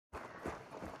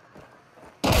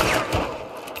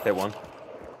Hit one.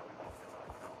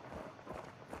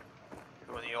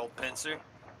 Doing the old pincer.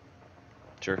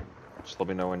 Sure. Just let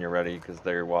me know when you're ready, because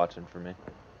they're watching for me.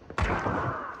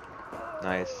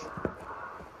 Nice.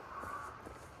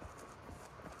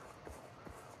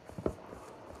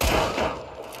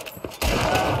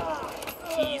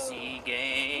 Easy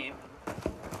game.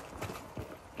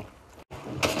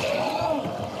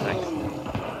 Nice.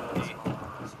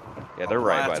 Yeah, they're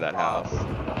right by that house.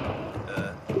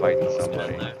 Fighting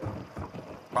somebody.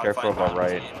 Careful about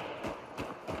right.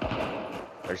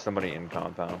 There's somebody in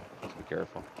compound. Just be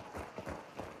careful.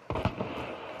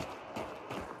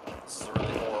 This is a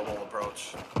really horrible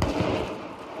approach.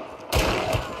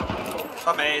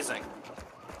 Amazing.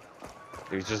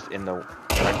 He's just in the right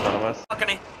in front of us.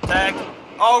 Fucking tag.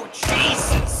 Oh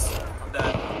Jesus! I'm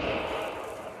dead.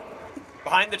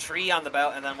 Behind the tree on the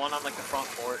belt, and then one on like the front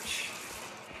porch.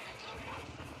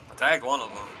 I tagged one of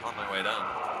them on my way down,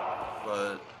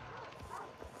 but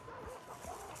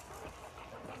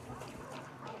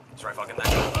it's right fucking there.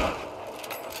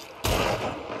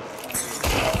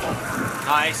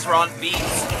 Nice run,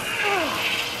 beats.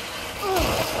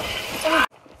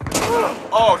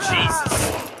 Oh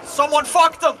Jesus! Someone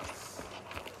fucked him.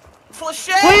 Full of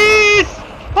shit. Please!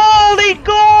 Holy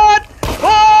God!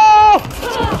 Oh!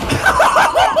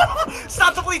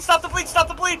 Stop the bleed! Stop the bleed! Stop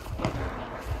the bleed!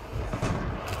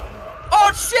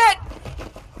 Oh shit!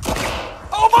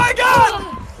 Oh my God!